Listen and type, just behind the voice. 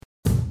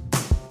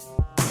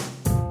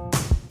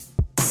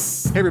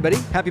Hey everybody,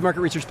 Happy Market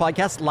Research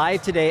Podcast,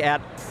 live today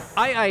at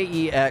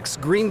IIEX,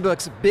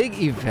 Greenbook's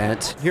big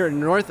event here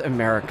in North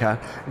America,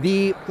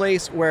 the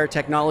place where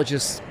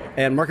technologists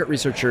and market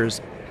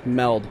researchers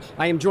meld.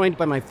 I am joined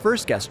by my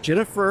first guest,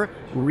 Jennifer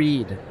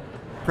Reed,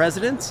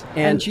 President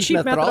and Chief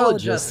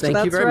Methodologist,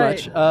 thank you very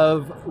much,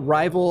 of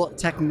Rival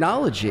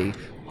Technology.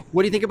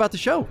 What do you think about the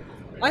show?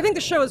 I think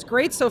the show is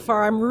great so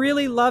far. I'm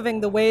really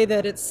loving the way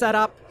that it's set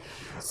up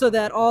so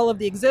that all of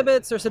the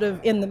exhibits are sort of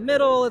in the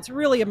middle. It's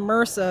really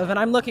immersive, and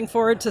I'm looking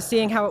forward to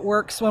seeing how it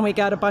works when we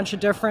got a bunch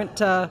of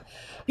different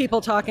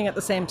people talking at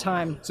the same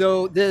time.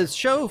 So the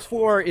show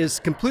floor is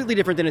completely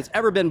different than it's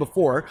ever been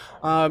before.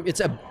 It's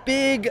a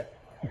big,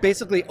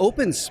 basically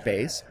open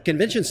space,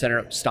 convention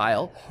center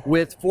style,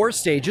 with 4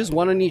 stages,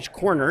 one on each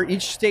corner.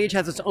 Each stage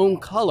has its own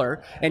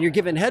color, and you're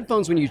given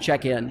headphones when you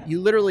check in.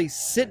 You literally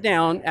sit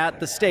down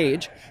at the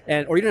stage,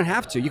 or you don't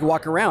have to. You can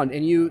walk around,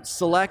 and you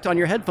select on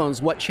your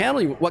headphones what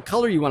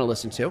color you want to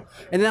listen to,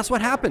 and that's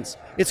what happens.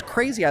 It's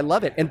crazy. I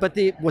love it. But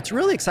what's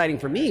really exciting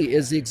for me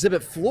is the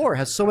exhibit floor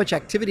has so much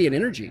activity and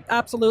energy.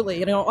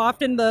 Absolutely.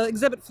 often the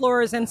exhibit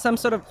floor is in some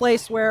sort of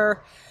place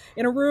where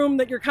in a room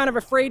that you're kind of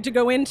afraid to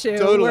go into,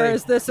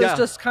 whereas this is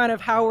just kind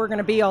of how we're going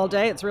to be all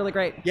day. It's really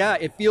great. Yeah,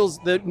 it feels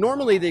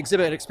normally the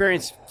exhibit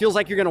experience feels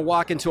like you're going to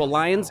walk into a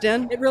lion's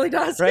den. It really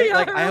does. Right? Yeah,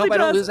 I hope I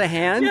don't lose a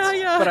hand,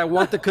 but I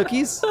want the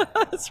cookies.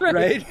 That's right.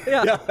 Right?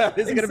 Yeah.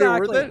 Is it going to be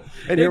worth it?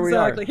 And here we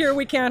are. Here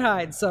we can't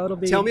hide, so it'll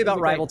be. Tell me about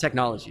Rival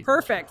Technology.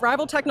 Perfect.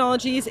 Rival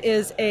Technologies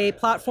is a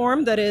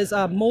platform that is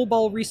a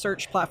mobile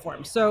research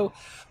platform. So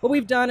what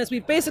we've done is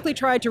we've basically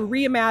tried to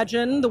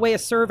reimagine the way a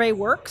survey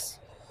works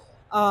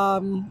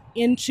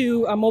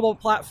into a mobile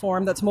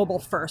platform that's mobile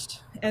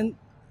first. And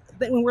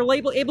when we're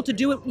able to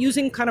do it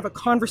using kind of a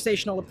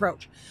conversational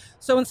approach.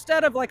 So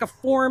instead of like a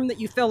form that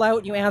you fill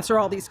out, you answer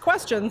all these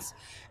questions,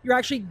 you're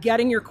actually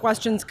getting your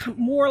questions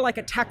more like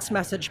a text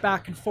message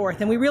back and forth.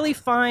 And we really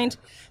find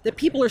that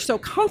people are so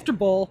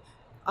comfortable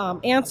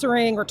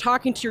answering or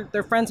talking to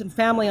their friends and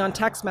family on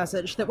text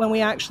message that when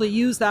we actually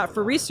use that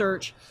for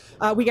research,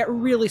 we get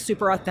really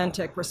super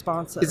authentic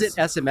responses. Is it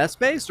SMS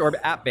based or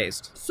app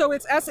based? So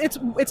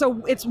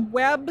it's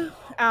web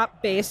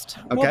app based,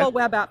 mobile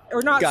web app,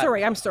 or not?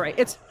 I'm sorry.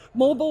 It's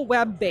mobile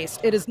web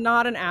based. It is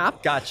not an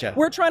app. Gotcha.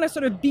 We're trying to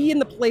sort of be in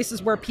the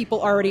places where people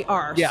already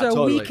are. Yeah, so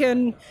totally. we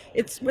can.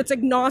 It's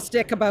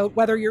agnostic about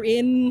whether you're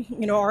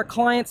in our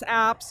clients'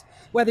 apps,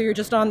 whether you're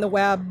just on the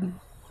web.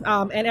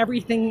 And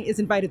everything is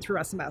invited through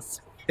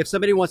SMS. If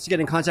somebody wants to get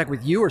in contact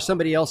with you or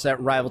somebody else at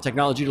Rival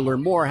Technology to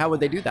learn more, how would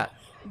they do that?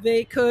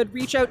 They could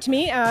reach out to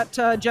me at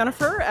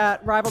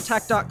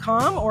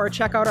Jennifer@rivaltech.com or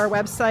check out our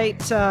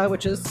website,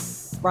 which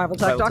is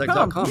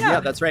rivaltech.com.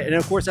 Yeah, that's right. And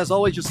of course, as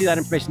always, you'll see that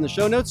information in the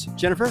show notes.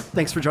 Jennifer,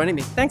 thanks for joining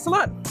me. Thanks a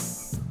lot.